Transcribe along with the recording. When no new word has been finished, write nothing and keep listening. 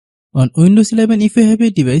On Windows 11, if you have a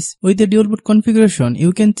device with a dual boot configuration,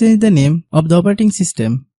 you can change the name of the operating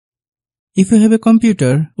system. If you have a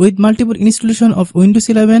computer with multiple installation of Windows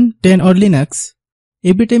 11, 10 or Linux,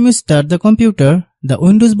 every time you start the computer, the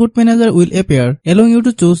Windows Boot Manager will appear, allowing you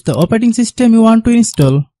to choose the operating system you want to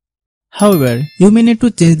install. However, you may need to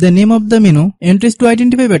change the name of the menu entries to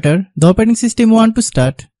identify better the operating system you want to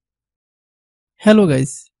start. Hello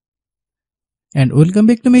guys, and welcome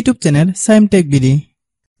back to my YouTube channel Shaem Tech BD.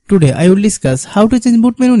 Today I will discuss how to change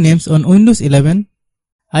boot menu names on Windows 11.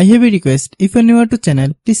 I have a request, if you are new to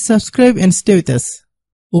channel, please subscribe and stay with us.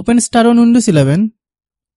 Open Start on Windows 11.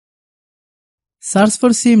 Search for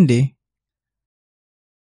CMD.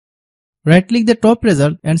 Right click the top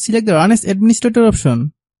result and select the Run as Administrator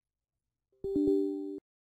option.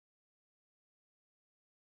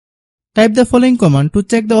 Type the following command to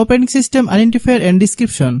check the operating system identifier and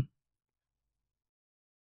description.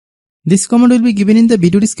 This command will be given in the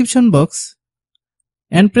video description box,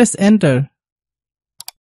 and press enter.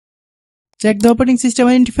 Check the operating system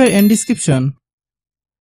identifier and description.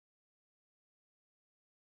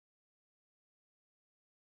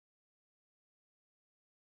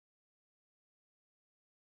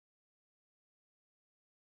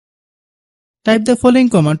 Type the following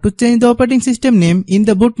command to change the operating system name in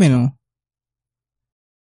the boot menu.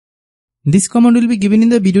 This command will be given in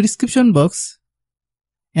the video description box,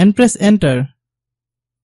 and press enter.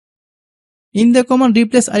 In the command,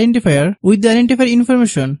 replace identifier with the identifier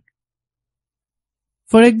information.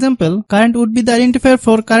 For example, current would be the identifier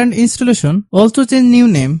for current installation. Also change new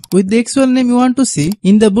name with the actual name you want to see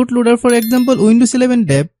in the bootloader, for example Windows 11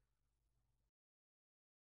 Dev,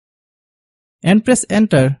 and press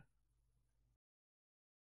enter.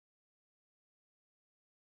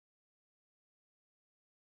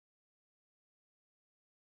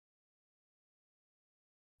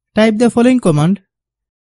 Type the following command.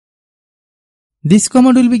 This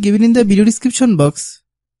command will be given in the video description box,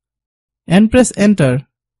 and press enter.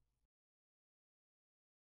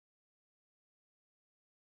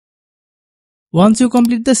 Once you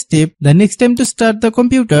complete the step, the next time to start the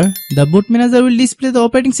computer, the boot manager will display the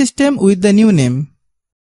operating system with the new name.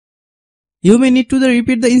 You may need to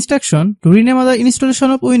repeat the instruction to rename other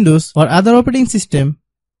installation of Windows or other operating system.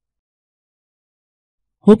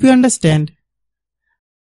 Hope you understand.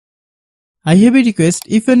 I have a request,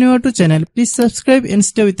 if you are new to channel, please subscribe and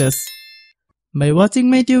stay with us. By watching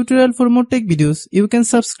my tutorial for more tech videos, you can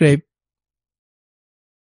subscribe.